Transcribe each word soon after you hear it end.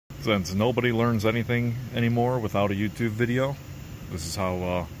Since nobody learns anything anymore without a YouTube video, this is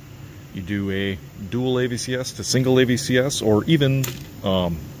how you do a dual AVCS to single AVCS, or even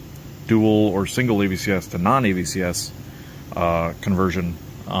dual or single AVCS to non-AVCS conversion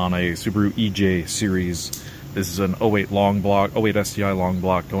on a Subaru EJ series. This is an 08 08 STI long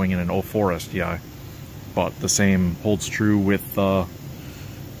block going in an 04 STI, but the same holds true with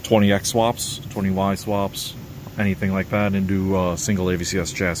 20X swaps, 20Y swaps, anything like that into a single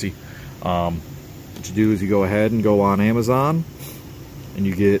AVCS chassis. What you do is you go ahead and go on Amazon and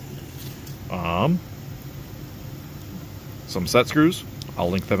you get some set screws. I'll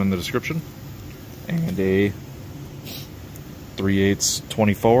link them in the description. And a 3/8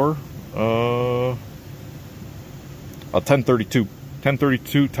 24, a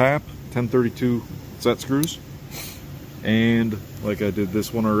 1032 tap, 1032 set screws. And like I did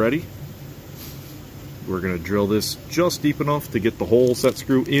this one already, we're going to drill this just deep enough to get the whole set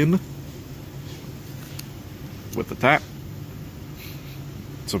screw in with the tap.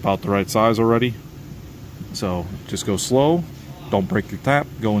 It's about the right size already, so just go slow, don't break your tap,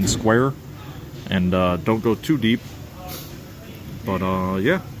 go in square, and don't go too deep. But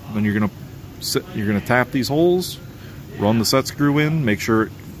yeah, then you're gonna tap these holes, run the set screw in, make sure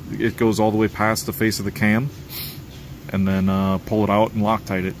it goes all the way past the face of the cam, and then pull it out and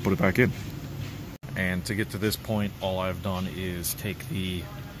Loctite it, put it back in. And to get to this point, all I've done is take the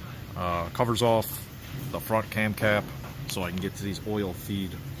covers off the front cam cap so I can get to these oil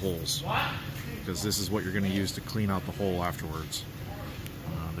feed holes, because this is what you're going to use to clean out the hole afterwards.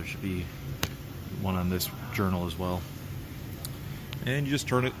 There should be one on this journal as well. And you just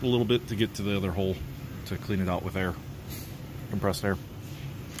turn it a little bit to get to the other hole to clean it out with air, compressed air,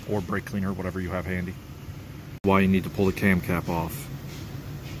 or brake cleaner, whatever you have handy. Why you need to pull the cam cap off.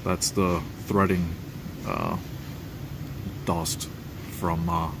 That's the threading dust from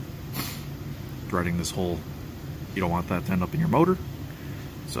threading this hole. You don't want that to end up in your motor,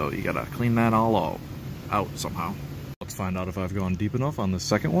 so you gotta clean that all out somehow. Let's find out if I've gone deep enough on the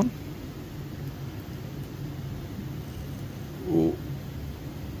second one. Ooh.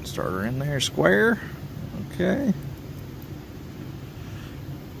 Starter in there, square. Okay.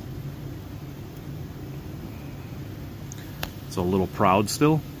 It's a little proud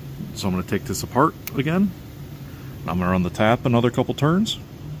still, so I'm going to take this apart again. I'm going to run the tap another couple turns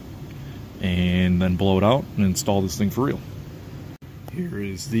and then blow it out and install this thing for real. Here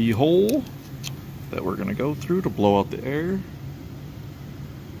is the hole that we're going to go through to blow out the air.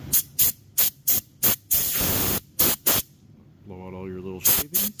 Blow out all your little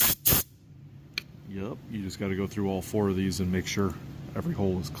shavings. Yep, you just got to go through all 4 of these and make sure every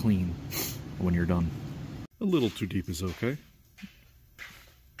hole is clean when you're done. A little too deep is okay.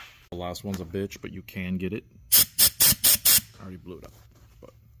 The last one's a bitch, but you can get it. I already blew it up, but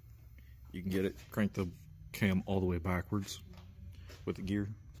you can get it. Crank the cam all the way backwards with the gear,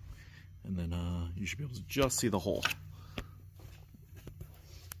 and then you should be able to just see the hole.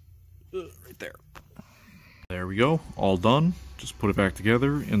 Right there. There we go, all done. Just put it back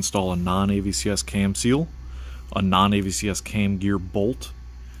together, install a non-AVCS cam seal, a non-AVCS cam gear bolt.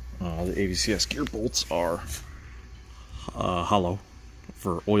 The AVCS gear bolts are hollow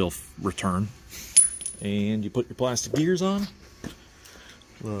for oil return. And you put your plastic gears on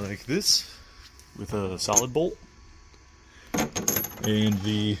like this with a solid bolt. And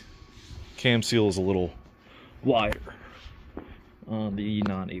the cam seal is a little wider on the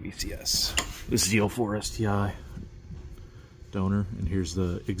non-AVCS. This is the 04 STI donor, and here's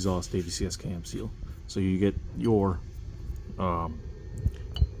the exhaust AVCS cam seal. So you get your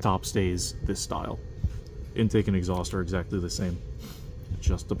top stays this style. Intake and exhaust are exactly the same. It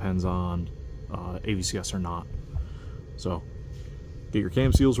just depends on AVCS or not. So get your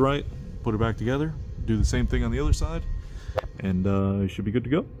cam seals right, put it back together, do the same thing on the other side, and you should be good to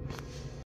go.